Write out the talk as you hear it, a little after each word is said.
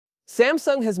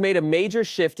Samsung has made a major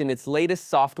shift in its latest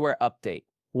software update,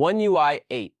 One UI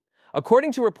 8.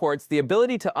 According to reports, the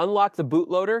ability to unlock the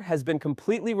bootloader has been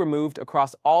completely removed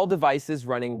across all devices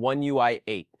running One UI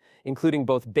 8, including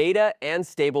both beta and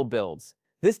stable builds.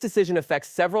 This decision affects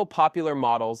several popular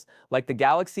models like the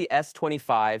Galaxy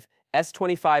S25,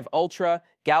 S25 Ultra,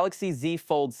 Galaxy Z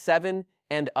Fold 7,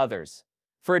 and others.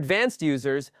 For advanced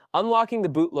users, unlocking the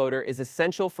bootloader is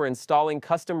essential for installing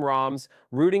custom ROMs,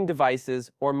 rooting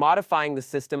devices, or modifying the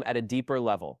system at a deeper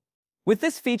level. With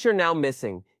this feature now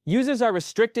missing, users are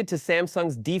restricted to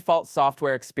Samsung's default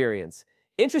software experience.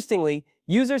 Interestingly,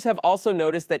 users have also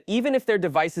noticed that even if their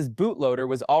device's bootloader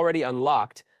was already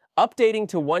unlocked, updating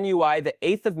to One UI the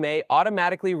 8th of May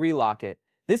automatically relock it.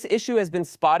 This issue has been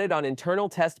spotted on internal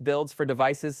test builds for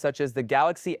devices such as the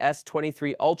Galaxy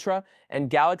S23 Ultra and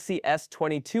Galaxy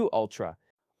S22 Ultra.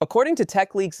 According to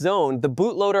TechLeaks Zone, the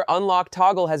bootloader unlock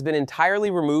toggle has been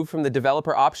entirely removed from the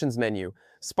developer options menu,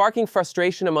 sparking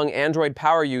frustration among Android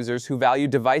power users who value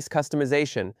device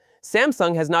customization.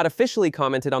 Samsung has not officially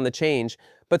commented on the change,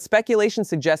 but speculation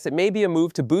suggests it may be a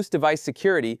move to boost device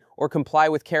security or comply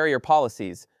with carrier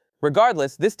policies.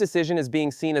 Regardless, this decision is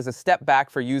being seen as a step back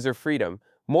for user freedom.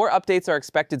 More updates are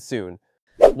expected soon.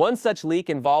 One such leak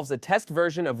involves a test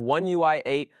version of One UI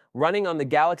 8 running on the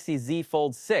Galaxy Z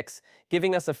Fold 6,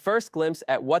 giving us a first glimpse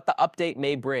at what the update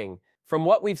may bring. From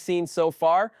what we've seen so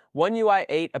far, One UI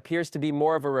 8 appears to be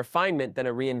more of a refinement than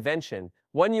a reinvention.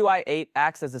 One UI 8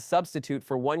 acts as a substitute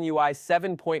for One UI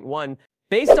 7.1.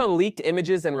 Based on leaked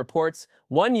images and reports,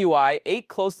 One UI 8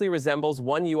 closely resembles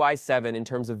One UI 7 in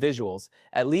terms of visuals,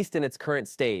 at least in its current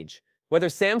stage. Whether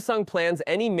Samsung plans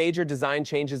any major design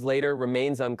changes later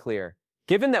remains unclear.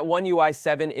 Given that One UI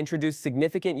 7 introduced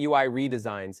significant UI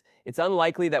redesigns, it's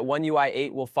unlikely that One UI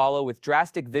 8 will follow with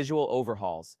drastic visual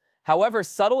overhauls. However,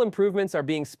 subtle improvements are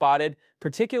being spotted,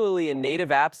 particularly in native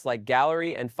apps like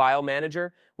Gallery and File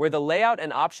Manager, where the layout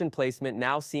and option placement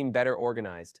now seem better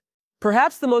organized.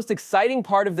 Perhaps the most exciting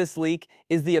part of this leak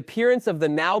is the appearance of the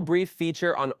Now Brief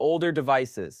feature on older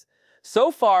devices.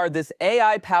 So far, this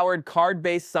AI-powered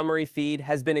card-based summary feed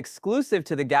has been exclusive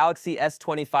to the Galaxy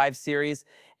S25 series,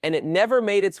 and it never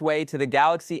made its way to the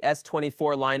Galaxy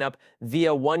S24 lineup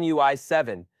via One UI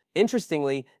 7.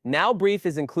 Interestingly, Now Brief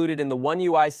is included in the One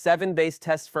UI 7-based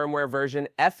test firmware version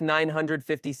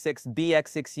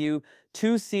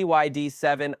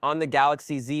F956BXXU2CYD7 on the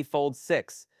Galaxy Z Fold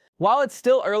 6. While it's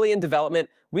still early in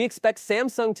development, we expect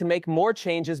Samsung to make more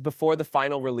changes before the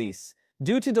final release.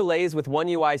 Due to delays with One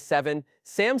UI 7,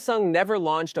 Samsung never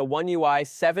launched a One UI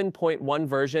 7.1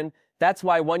 version. That's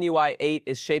why One UI 8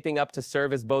 is shaping up to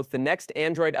serve as both the next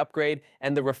Android upgrade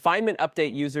and the refinement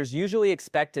update users usually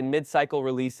expect in mid-cycle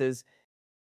releases.